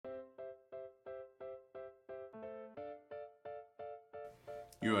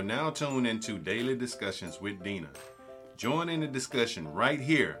You are now tuned into Daily Discussions with Dina. Join in the discussion right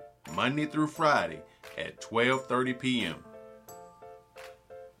here, Monday through Friday at 12:30 p.m.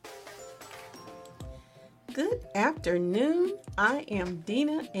 Good afternoon. I am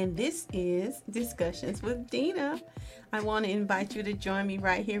Dina, and this is Discussions with Dina. I want to invite you to join me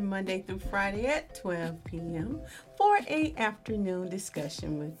right here Monday through Friday at 12 p.m. for an afternoon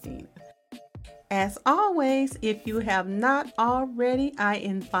discussion with Dina. As always, if you have not already, I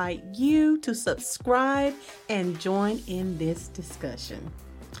invite you to subscribe and join in this discussion.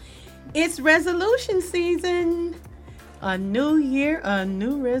 It's resolution season. A new year, a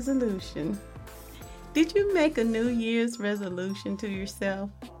new resolution. Did you make a New Year's resolution to yourself?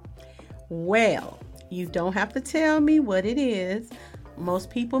 Well, you don't have to tell me what it is.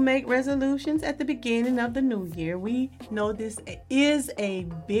 Most people make resolutions at the beginning of the new year. We know this is a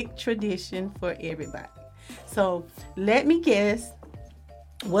big tradition for everybody. So let me guess.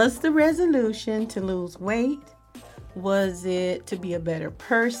 Was the resolution to lose weight? Was it to be a better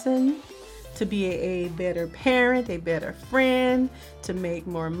person? To be a better parent, a better friend, to make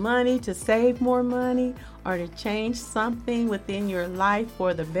more money, to save more money, or to change something within your life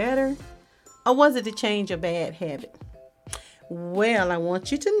for the better? Or was it to change a bad habit? Well, I want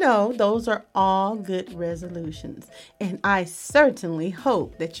you to know those are all good resolutions, and I certainly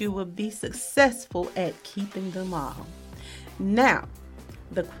hope that you will be successful at keeping them all. Now,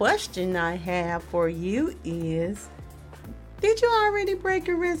 the question I have for you is, did you already break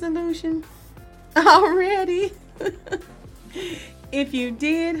a resolution? Already? If you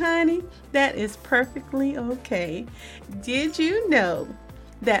did, honey, that is perfectly okay. Did you know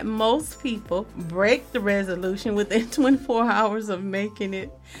that most people break the resolution within 24 hours of making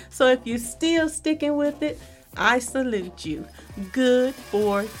it? So if you're still sticking with it, I salute you. Good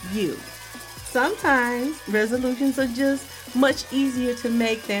for you. Sometimes resolutions are just much easier to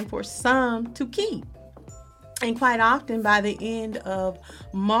make than for some to keep. And quite often by the end of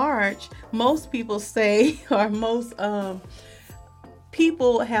March, most people say, or most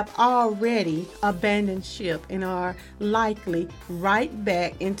people have already abandoned ship and are likely right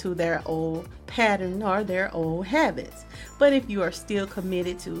back into their old pattern or their old habits. But if you are still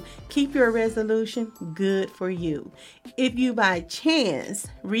committed to keep your resolution, good for you. If you by chance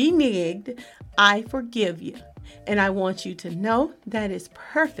reneged, I forgive you. And I want you to know that is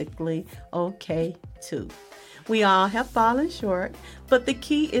perfectly okay too. We all have fallen short, but the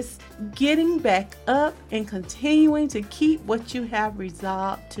key is getting back up and continuing to keep what you have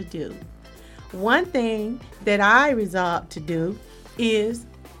resolved to do. One thing that I resolved to do is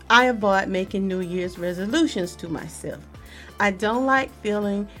I avoid making New Year's resolutions to myself. I don't like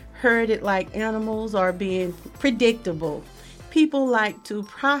feeling herded like animals or being predictable. People like to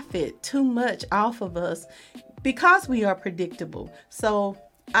profit too much off of us because we are predictable. So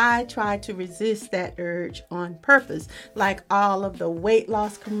I try to resist that urge on purpose, like all of the weight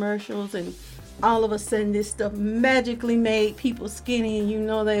loss commercials, and all of a sudden this stuff magically made people skinny and you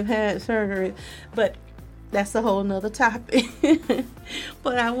know they've had surgery. But that's a whole nother topic.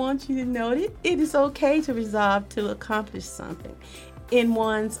 But I want you to know that it is okay to resolve to accomplish something in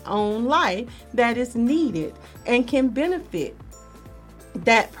one's own life that is needed and can benefit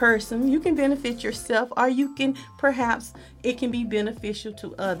that person. You can benefit yourself, or you can perhaps it can be beneficial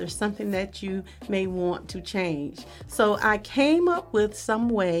to others, something that you may want to change. So I came up with some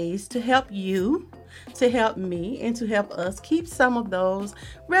ways to help you, to help me, and to help us keep some of those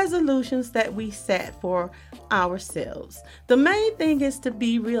resolutions that we set for ourselves. The main thing is to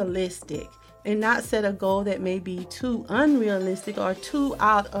be realistic and not set a goal that may be too unrealistic or too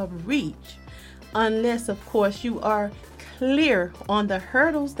out of reach, unless of course you are clear on the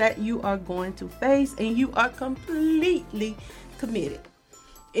hurdles that you are going to face and you are completely committed.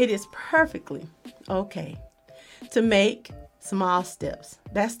 It is perfectly okay to make small steps.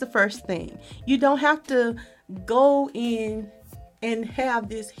 That's the first thing. You don't have to go in and have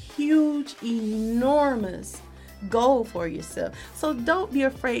this huge, enormous goal for yourself. So don't be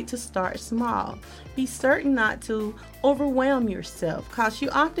afraid to start small. Be certain not to overwhelm yourself, because you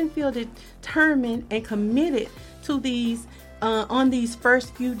often feel determined and committed to these on these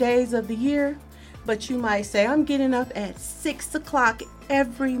first few days of the year. But you might say, I'm getting up at 6 o'clock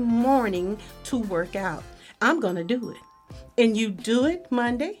every morning to work out. I'm going to do it. And you do it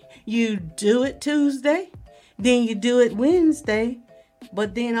Monday, you do it Tuesday, then you do it Wednesday.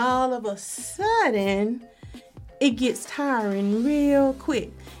 But then all of a sudden, it gets tiring real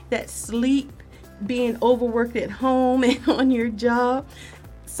quick. That sleep, being overworked at home and on your job.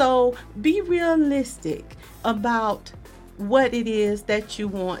 So be realistic about what it is that you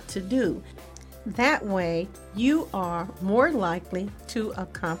want to do. That way, you are more likely to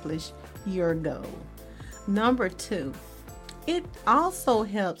accomplish your goal. Number 2, it also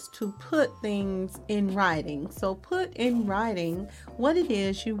helps to put things in writing. So put in writing what it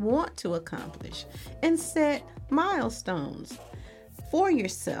is you want to accomplish and set milestones for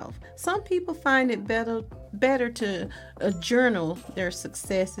yourself. Some people find it better to journal their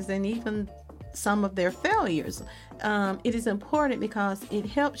successes and even some of their failures. It is important because it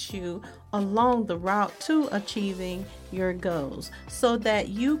helps you along the route to achieving your goals so that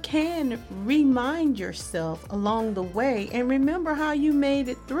you can remind yourself along the way and remember how you made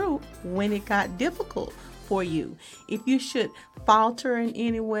it through when it got difficult for you. If you should falter in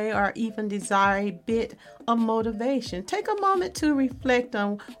any way or even desire a bit of motivation, take a moment to reflect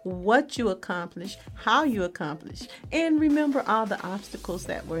on what you accomplished, how you accomplished, and remember all the obstacles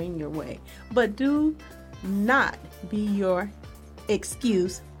that were in your way. But do not be your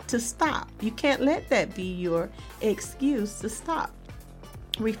excuse to stop. You can't let that be your excuse to stop.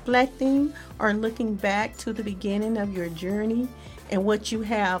 Reflecting or looking back to the beginning of your journey and what you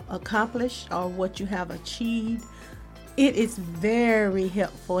have accomplished or what you have achieved, it is very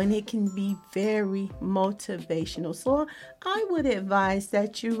helpful and it can be very motivational. So I would advise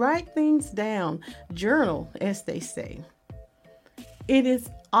that you write things down, journal, as they say. It is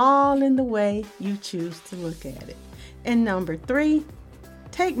all in the way you choose to look at it. And number 3,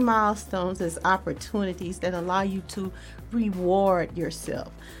 take milestones as opportunities that allow you to reward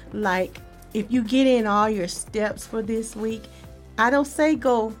yourself. Like if you get in all your steps for this week, I don't say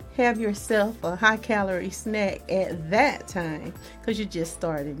go have yourself a high-calorie snack at that time because you're just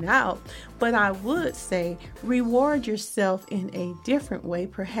starting out. But I would say reward yourself in a different way,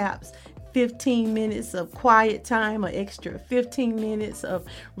 perhaps 15 minutes of quiet time, or extra 15 minutes of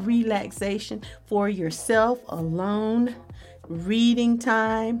relaxation for yourself alone, reading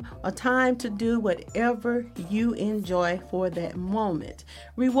time, a time to do whatever you enjoy for that moment.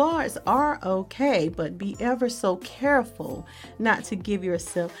 Rewards are okay, but be ever so careful not to give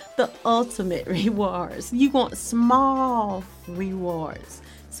yourself the ultimate rewards. You want small rewards,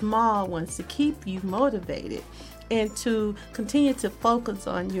 small ones to keep you motivated and to continue to focus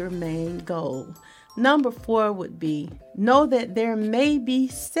on your main goal. Number 4 would be, know that there may be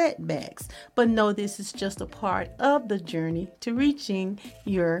setbacks, but know this is just a part of the journey to reaching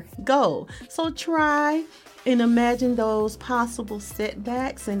your goal. So try and imagine those possible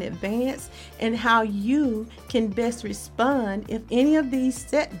setbacks in advance and how you can best respond if any of these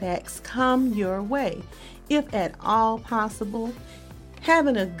setbacks come your way. If at all possible,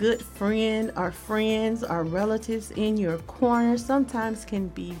 having a good friend or friends or relatives in your corner sometimes can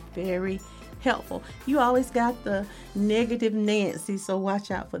be very helpful. You always got the negative Nancy, so watch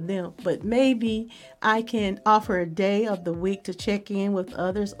out for them. But maybe I can offer a day of the week to check in with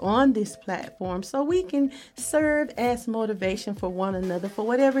others on this platform so we can serve as motivation for one another for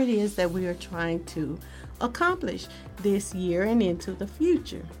whatever it is that we are trying to accomplish this year and into the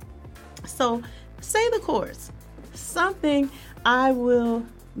future. So stay the course. Something I will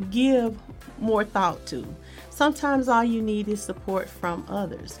give more thought to. Sometimes all you need is support from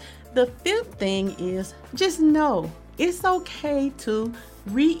others. The 5th thing is just know it's okay to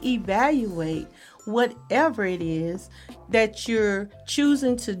reevaluate whatever it is that you're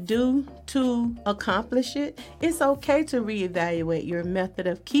choosing to do to accomplish it. It's okay to reevaluate your method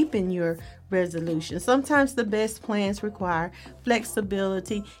of keeping your resolution. Sometimes the best plans require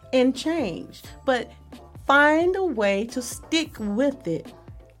flexibility and change, but find a way to stick with it,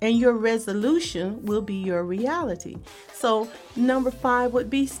 and your resolution will be your reality. So number 5 would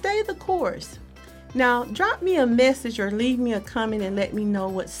be stay the course. Now, drop me a message or leave me a comment and let me know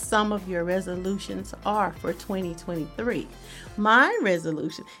what some of your resolutions are for 2023. My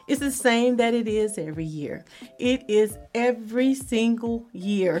resolution is the same that it is every year. It is every single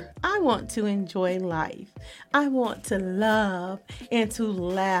year. I want to enjoy life. I want to love and to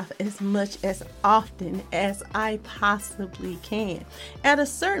laugh as much as often as I possibly can. At a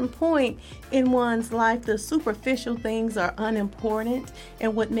certain point in one's life, the superficial things are unimportant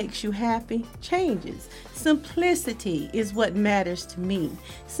and what makes you happy changes. Simplicity is what matters to me.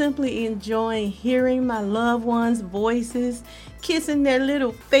 Simply enjoying hearing my loved ones' voices, kissing their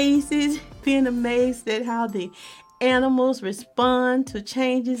little faces, being amazed at how the animals respond to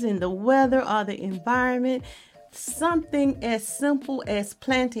changes in the weather or the environment. Something as simple as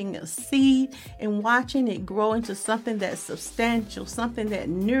planting a seed and watching it grow into something that's substantial, something that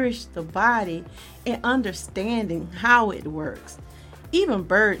nourishes the body, and understanding how it works. Even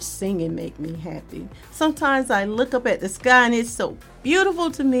birds singing make me happy. Sometimes I look up at the sky and it's so beautiful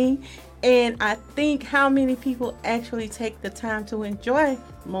to me, And I think how many people actually take the time to enjoy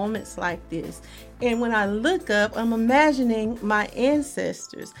moments like this. And when I look up, I'm imagining my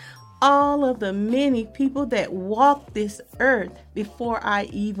ancestors, all of the many people that walked this earth before I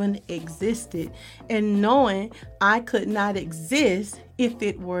even existed, and knowing I could not exist if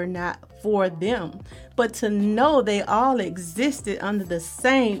it were not for them. But to know they all existed under the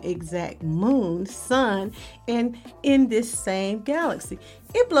same exact moon, sun, and in this same galaxy,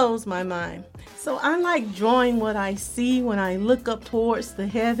 it blows my mind. So I like drawing what I see when I look up towards the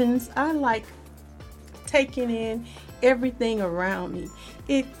heavens. I like taking in everything around me.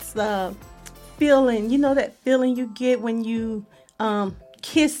 It's the feeling, you know, that feeling you get when you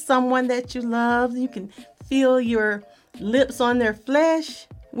kiss someone that you love. You can feel your lips on their flesh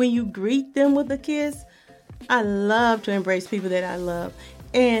when you greet them with a kiss. I love to embrace people that I love.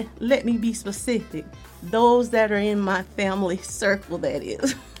 And let me be specific, those that are in my family circle, that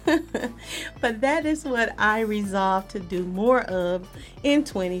is. But that is what I resolved to do more of in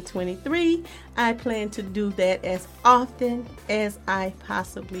 2023. I plan to do that as often as I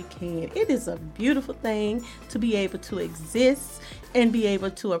possibly can. It is a beautiful thing to be able to exist and be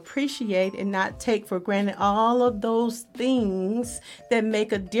able to appreciate and not take for granted all of those things that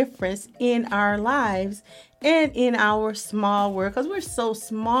make a difference in our lives and in our small world, because we're so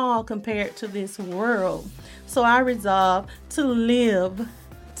small compared to this world. So I resolve to live,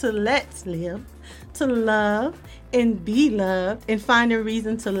 to let's live, to love and be loved, and find a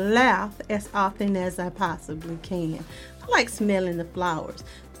reason to laugh as often as I possibly can. I like smelling the flowers.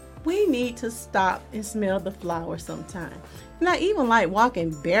 We need to stop and smell the flowers sometime. And I even like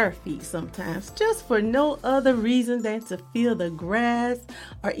walking bare feet sometimes, just for no other reason than to feel the grass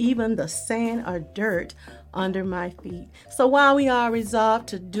or even the sand or dirt under my feet. So while we are resolved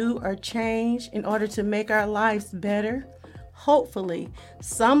to do or change in order to make our lives better, hopefully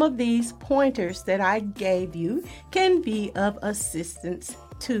some of these pointers that I gave you can be of assistance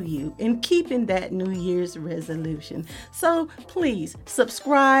to you in keeping that New Year's resolution. So please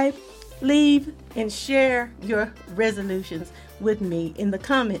subscribe, leave, and share your resolutions with me in the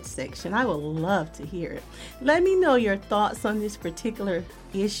comments section. I would love to hear it. Let me know your thoughts on this particular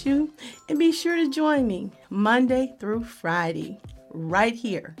issue, and be sure to join me Monday through Friday right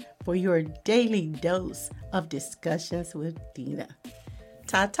here for your daily dose of Discussions with Dina.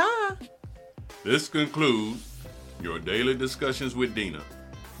 Ta-ta! This concludes your Daily Discussions with Dina.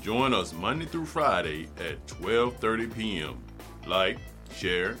 Join us Monday through Friday at 12:30 p.m. Like,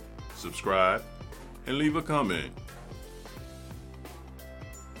 share, subscribe, and leave a comment.